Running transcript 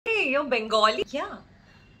you're Bengali? Yeah.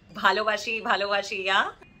 Bhalobashi, bhalobashi,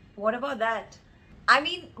 yeah? What about that? I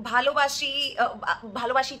mean, bhalobashi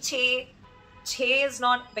che. Che is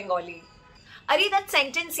not Bengali. Are that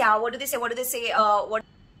sentence, yeah, what do they say? What do they say? What?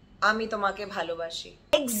 Ami tomake bhalobashi.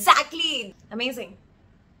 Exactly. Amazing.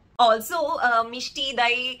 Also, mishti,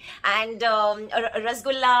 dai, and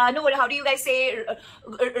rasgulla. No, how do you guys say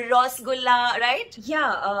rasgulla, right?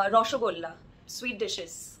 Yeah, roshogolla. Sweet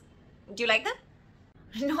dishes. Do you like them?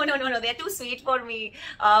 No, no, no, no. They're too sweet for me.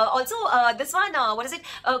 Also, this one, what is it?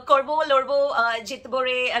 Korbo, lorbo,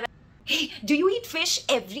 jitbore. Hey, do you eat fish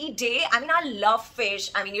every day? I mean, I love fish.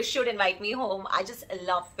 I mean, you should invite me home. I just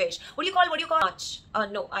love fish. What do you call much?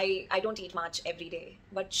 No, I don't eat much every day.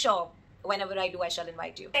 But sure, whenever I do, I shall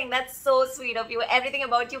invite you. That's so sweet of you. Everything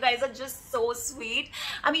about you guys are just so sweet.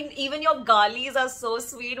 I mean, even your galis are so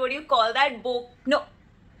sweet. What do you call that? No,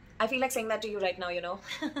 I feel like saying that to you right now, you know.